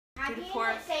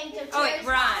Oh wait,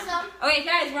 we're on. Okay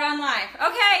guys, we're on live.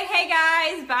 Okay, hey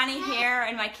guys, Bonnie here,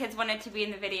 and my kids wanted to be in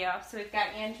the video. So we've got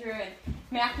Andrew and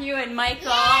Matthew and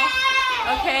Michael.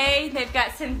 Okay, they've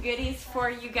got some goodies for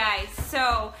you guys.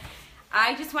 So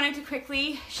I just wanted to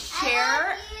quickly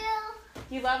share.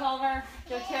 You love all of our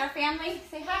doTERRA family?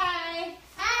 Say hi.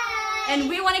 Hi. And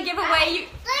we want to give away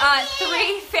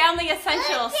 3 family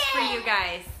essentials for you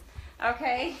guys.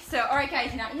 Okay, so all right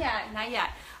guys, not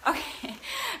yet. Okay,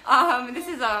 this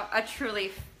is a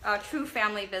true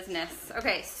family business.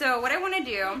 Okay, so what I want to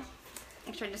do,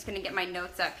 actually I'm just going to get my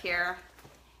notes up here.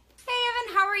 Hey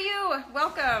Evan, how are you?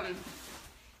 Welcome.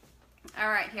 All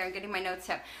right, here, I'm getting my notes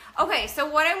up. Okay, so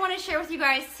what I want to share with you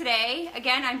guys today,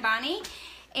 again, I'm Bonnie,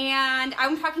 and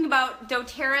I'm talking about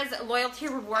doTERRA'S loyalty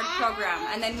reward program,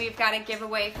 and then we've got a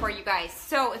giveaway for you guys.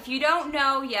 So if you don't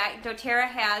know yet, doTERRA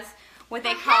has what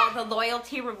they call the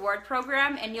loyalty reward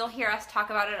program, and you'll hear us talk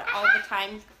about it all the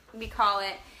time. We call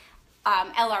it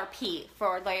LRP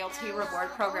for loyalty reward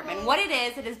program. And what it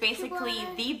is basically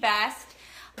the best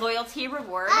loyalty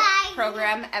reward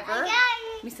program ever.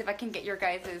 Let me see if I can get your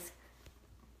guys'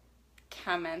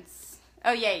 comments.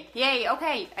 Oh, yay,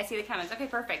 okay, I see the comments. Okay,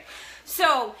 perfect.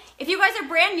 So, if you guys are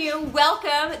brand new,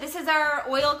 welcome. This is our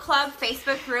Oil Club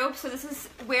Facebook group. So this is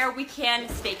where we can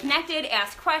stay connected,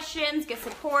 ask questions, get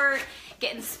support,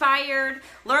 get inspired,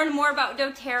 learn more about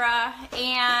doTERRA,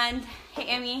 and, hey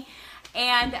Amy,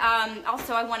 and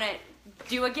also I want to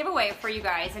do a giveaway for you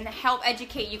guys and help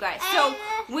educate you guys. So,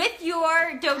 with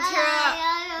your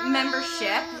doTERRA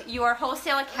membership, your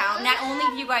wholesale account, not only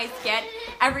do you guys get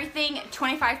everything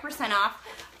 25% off,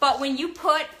 but when you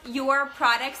put your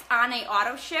products on a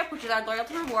auto ship, which is our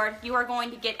loyalty reward, you are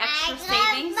going to get extra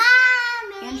savings.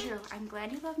 Andrew, I'm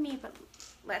glad you love me, but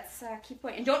let's keep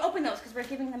going. And don't open those because we're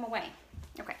giving them away.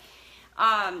 Okay.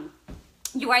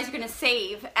 You guys are going to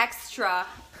save extra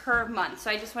per month.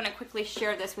 So I just want to quickly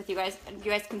share this with you guys.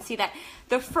 You guys can see that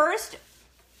the first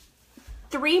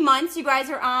 3 months you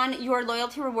guys are on your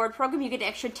loyalty reward program, you get an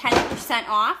extra 10%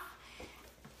 off.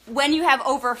 When you have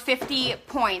over 50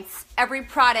 points, every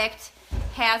product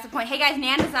has a point. Hey guys,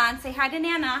 Nana's on. Say hi to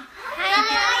Nana.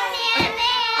 Hi,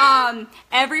 Nana.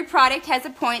 Every product has a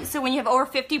point, so when you have over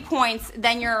 50 points,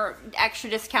 then your extra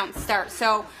discounts start.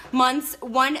 So months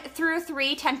 1 through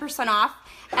 3, 10% off,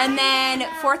 and then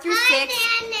 4 through 6,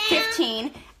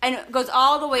 15, and it goes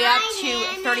all the way up to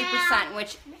 30%,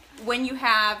 which when you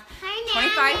have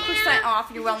 25%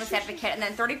 off your wellness advocate, and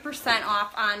then 30%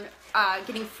 off on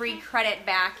getting free credit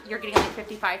back, you're getting only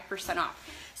 55% off.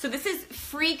 So this is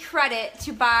free credit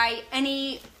to buy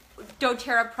any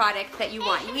doTERRA product that you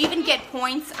want. You even get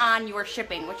points on your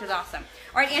shipping, which is awesome.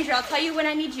 All right, Andrew, I'll tell you when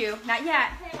I need you. Not yet.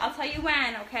 I'll tell you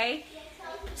when, okay?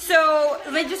 So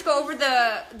let me just go over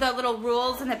the little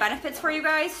rules and the benefits for you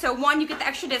guys. So 1, you get the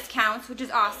extra discounts, which is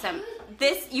awesome.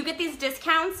 You get these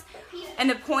discounts and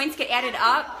the points get added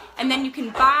up, and then you can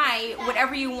buy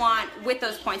whatever you want with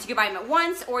those points. You can buy them at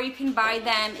once, or you can buy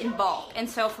them in bulk. And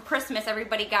so for Christmas,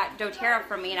 everybody got doTERRA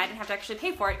from me, and I didn't have to actually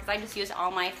pay for it because I just used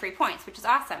all my free points, which is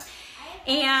awesome.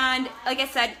 And like I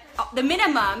said, the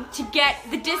minimum to get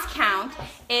the discount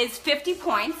is 50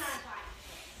 points.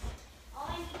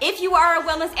 If you are a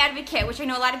wellness advocate, which I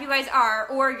know a lot of you guys are,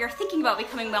 or you're thinking about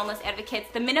becoming wellness advocates,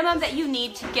 the minimum that you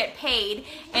need to get paid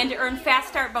and to earn fast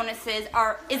start bonuses is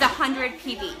 100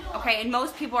 PV, okay? And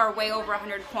most people are way over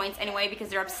 100 points anyway because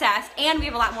they're obsessed, and we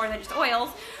have a lot more than just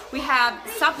oils. We have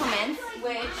supplements,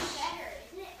 which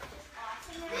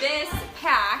this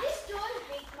pack,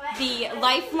 the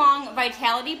Lifelong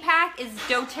Vitality Pack, is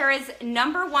doTERRA's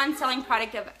 #1 selling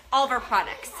product of all of our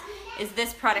products. Is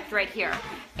this product right here,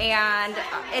 and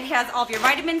it has all of your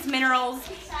vitamins, minerals,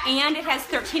 and it has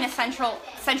 13 essential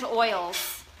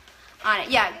oils on it.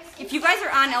 Yeah, if you guys are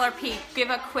on LRP,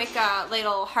 give a quick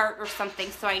little heart or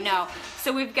something so I know.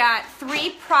 So we've got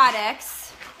 3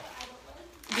 products: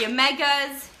 the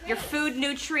omegas, your food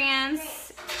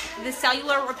nutrients, the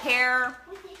cellular repair.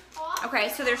 Okay,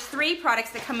 so there's 3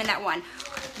 products that come in that one.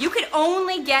 You could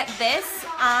only get this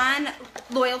on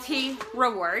loyalty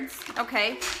rewards,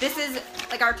 okay? This is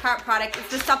like our top product. It's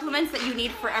the supplements that you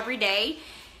need for every day.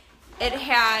 It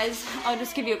has, I'll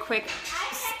just give you a quick,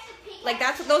 like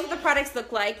those are the products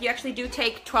look like. You actually do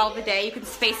take 12 a day. You can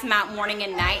space them out morning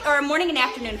and night, or morning and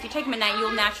afternoon. If you take them at night,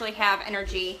 you'll naturally have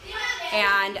energy,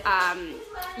 and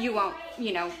you won't,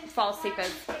 fall asleep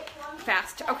as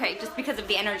fast. Okay, just because of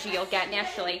the energy you'll get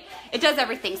naturally. It does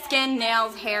everything: skin,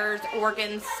 nails, hairs,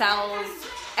 organs, cells,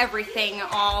 everything,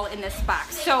 all in this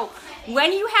box. So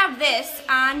when you have this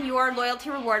on your loyalty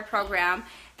reward program,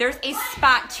 there's a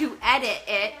spot to edit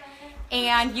it,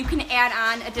 and you can add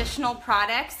on additional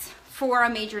products for a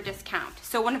major discount.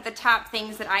 So one of the top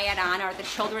things that I add on are the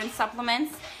children's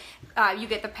supplements. You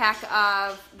get the pack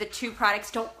of the 2 products.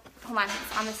 Don't, hold on,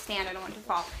 it's on the stand, I don't want it to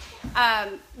fall.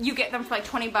 You get them for like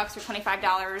 $20 or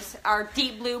 $25. Our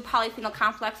Deep Blue Polyphenol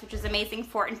Complex, which is amazing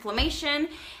for inflammation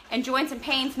and joints and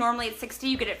pains. Normally it's $60,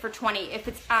 you get it for $20 if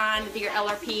it's on your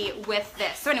LRP with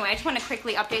this. So anyway, I just want to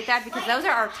quickly update that because those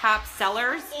are our top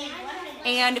sellers.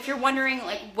 And if you're wondering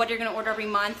like what you're going to order every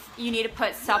month, you need to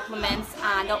put supplements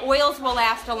on. The oils will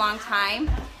last a long time.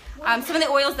 Some of the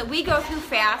oils that we go through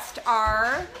fast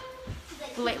are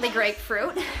lately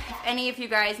grapefruit. If any of you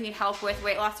guys need help with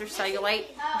weight loss or cellulite,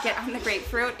 get on the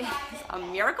grapefruit. It's a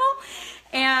miracle.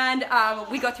 And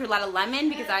we go through a lot of lemon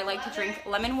because I like to drink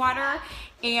lemon water.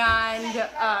 And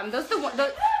those are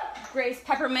the Grace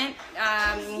Peppermint.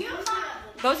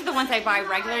 Those are the ones I buy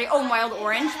regularly. Oh, Wild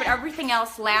Orange, but everything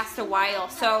else lasts a while.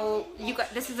 So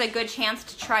this is a good chance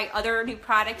to try other new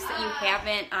products that you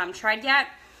haven't tried yet.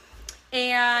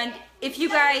 And if you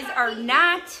guys are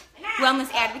not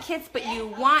wellness advocates, but you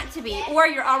want to be, or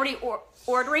you're already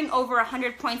ordering over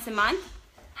 100 points a month,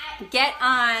 get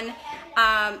on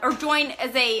or join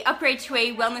as a upgrade to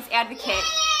a wellness advocate,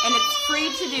 and it's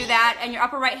free to do that. And your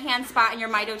upper right hand spot in your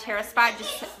My doTERRA spot,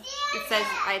 just it says,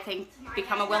 I think,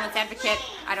 become a wellness advocate.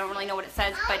 I don't really know what it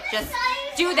says, but just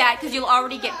do that because you'll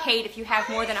already get paid if you have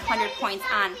more than 100 points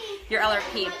on your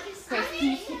LRP. Grace,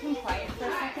 can you keep them quiet for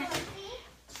a second?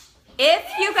 If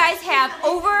you guys have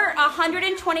over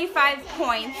 125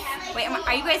 points, wait,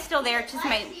 are you guys still there? It's just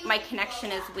my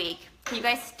connection is weak. Can you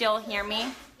guys still hear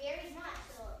me?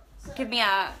 Give me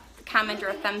a comment or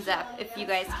a thumbs up if you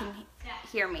guys can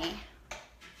hear me.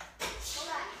 Let's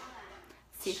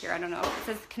see here, I don't know. It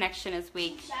says connection is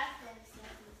weak.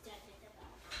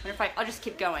 I'll just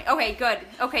keep going. Okay, good.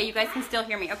 Okay, you guys can still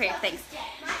hear me. Okay, thanks.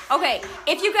 Okay,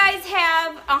 if you guys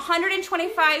have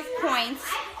 125 points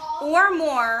or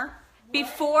more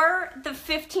before the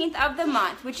 15th of the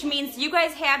month, which means you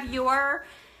guys have your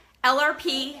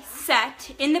LRP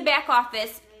set in the back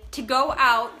office to go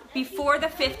out before the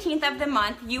 15th of the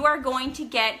month, you are going to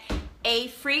get a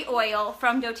free oil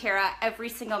from doTERRA every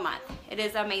single month. It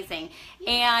is amazing.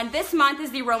 And this month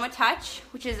is the Aroma Touch,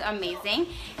 which is amazing.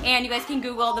 And you guys can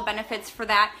Google the benefits for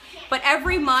that. But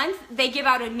every month they give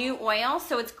out a new oil,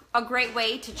 so it's a great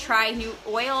way to try new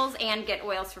oils and get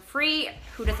oils for free.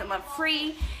 Who doesn't love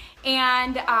free?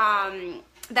 And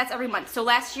that's every month. So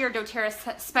last year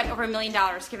doTERRA spent over $1 million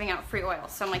giving out free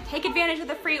oils. So I'm like, take advantage of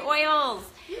the free oils.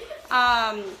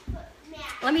 Let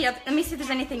me see if there's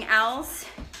anything else.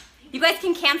 You guys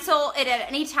can cancel it at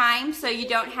any time, so you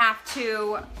don't have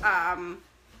to,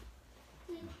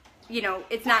 you know,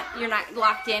 you're not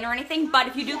locked in or anything. But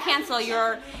if you do cancel,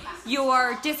 your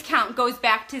discount goes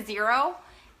back to 0.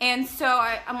 And so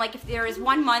I'm like, if there is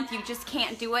 1 month you just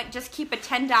can't do it, just keep a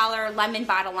 $10 lemon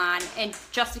bottle on, and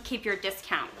just to keep your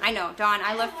discount. I know, Dawn,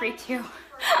 I love free too.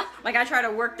 Like, I try to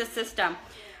work the system.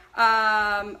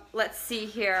 Let's see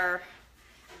here.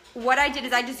 What I did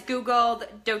is I just Googled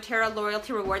doTERRA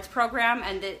Loyalty Rewards Program,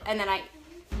 and then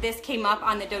this came up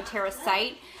on the doTERRA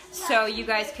site. So you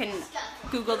guys can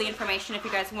Google the information if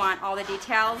you guys want all the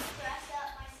details.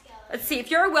 Let's see,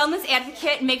 if you're a wellness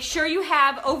advocate, make sure you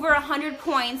have over 100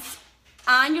 points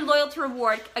on your loyalty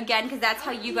reward, again, because that's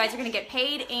how you guys are going to get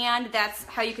paid, and that's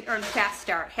how you can earn Fast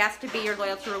Start. It has to be your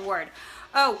loyalty reward.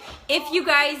 Oh, if you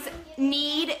guys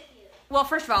need, well,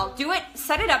 first of all,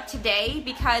 set it up today,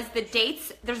 because the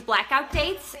dates, there's blackout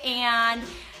dates, and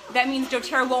that means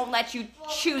doTERRA won't let you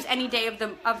choose any day of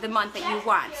the month that you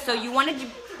want. So you want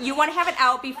to have it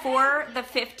out before the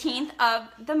 15th of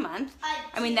the month.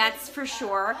 I mean, that's for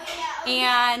sure.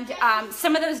 And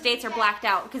some of those dates are blacked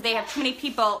out because they have too many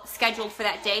people scheduled for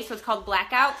that day, so it's called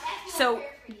blackout. So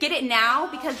get it now,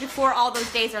 because before all those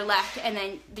days are left, and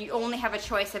then you only have a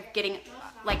choice of getting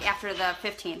like after the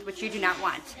 15th, which you do not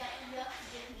want.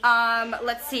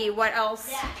 Let's see, what else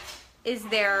is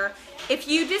there? If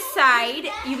you decide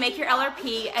you make your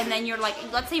LRP and then you're like,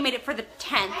 let's say you made it for the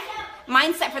 10th,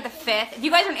 mine's set for the 5th. If you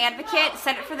guys are an advocate,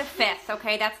 set it for the 5th,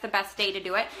 okay? That's the best day to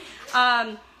do it.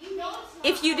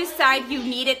 If you decide you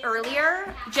need it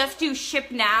earlier, just do ship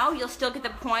now. You'll still get the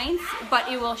points,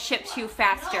 but it will ship to you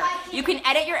faster. You can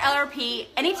edit your LRP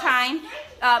anytime,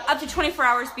 up to 24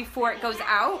 hours before it goes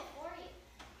out.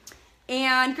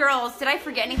 And girls, did I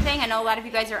forget anything? I know a lot of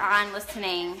you guys are on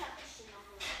listening.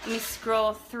 Let me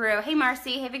scroll through. Hey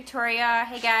Marcy, hey Victoria,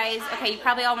 hey guys. Okay, you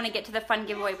probably all want to get to the fun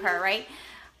giveaway part, right?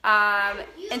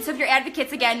 And so if you're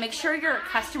advocates, again, make sure your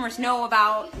customers know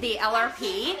about the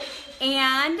LRP.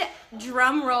 And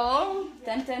drum roll,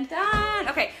 dun dun dun.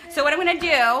 Okay, so what I'm gonna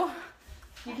do,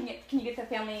 can you get the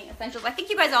Family Essentials? I think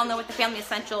you guys all know what the Family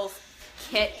Essentials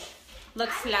kit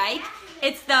looks like.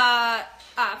 It's the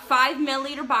 5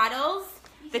 milliliter bottles,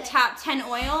 the top 10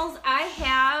 oils. I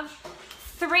have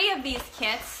 3 of these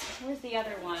kits. Where's the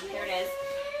other one? There it is.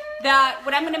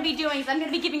 What I'm going to be doing is I'm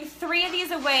going to be giving 3 of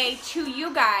these away to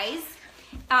you guys.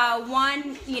 Oh,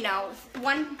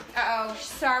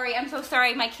 sorry. I'm so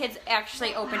sorry. My kids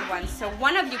actually opened one. So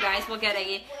one of you guys will get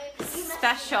a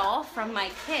special from my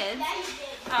kids.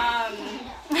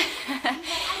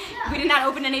 We did not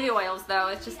open any of the oils, though.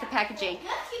 It's just the packaging.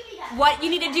 What you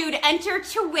need to do to enter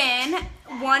to win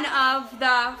one of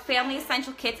the Family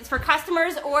Essential Kits, it's for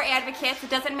customers or advocates. It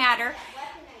doesn't matter.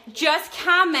 Just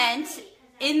comment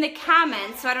in the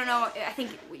comments. So I don't know. I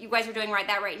think you guys are doing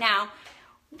that right now.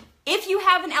 If you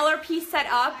have an LRP set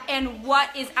up and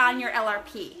what is on your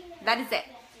LRP. That is it.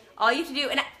 All you have to do,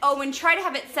 and try to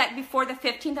have it set before the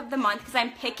 15th of the month, because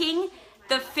I'm picking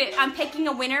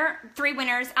a winner, 3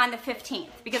 winners on the 15th,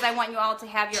 because I want you all to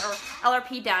have your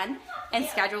LRP done and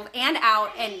scheduled and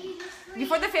out and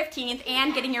before the 15th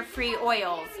and getting your free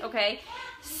oils, okay?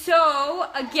 So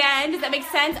again, does that make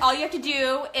sense? All you have to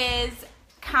do is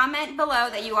comment below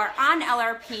that you are on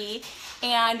LRP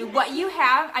and what you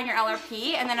have on your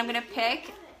LRP, and then I'm going to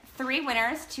pick 3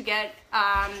 winners to get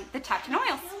the top 10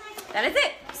 oils. That is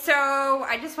it. So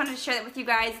I just wanted to share that with you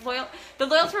guys. The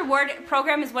Loyalty Reward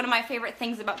Program is one of my favorite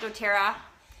things about doTERRA,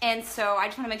 and so I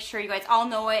just want to make sure you guys all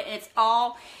know it. It's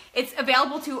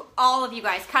available to all of you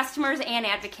guys, customers and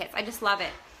advocates. I just love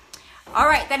it. All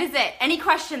right, that is it. Any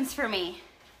questions for me?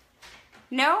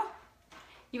 No?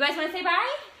 You guys want to say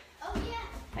bye? Oh, yeah.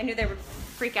 I knew they would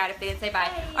freak out if they didn't say bye.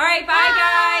 All right, bye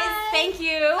guys. Thank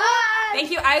you. Bye.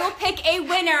 Thank you. I will pick a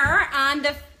winner on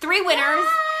the 3 winners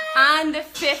on the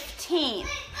 15th.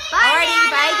 Bye, Alrighty,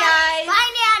 Nana. bye guys. Bye,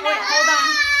 Nana. Wait, hold on.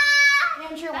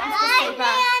 Andrew wants to say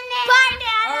bye. Bye,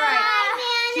 Nana. All right.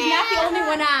 Bye, She's not the only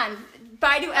one on.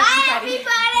 Bye to Bye, everybody.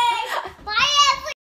 everybody.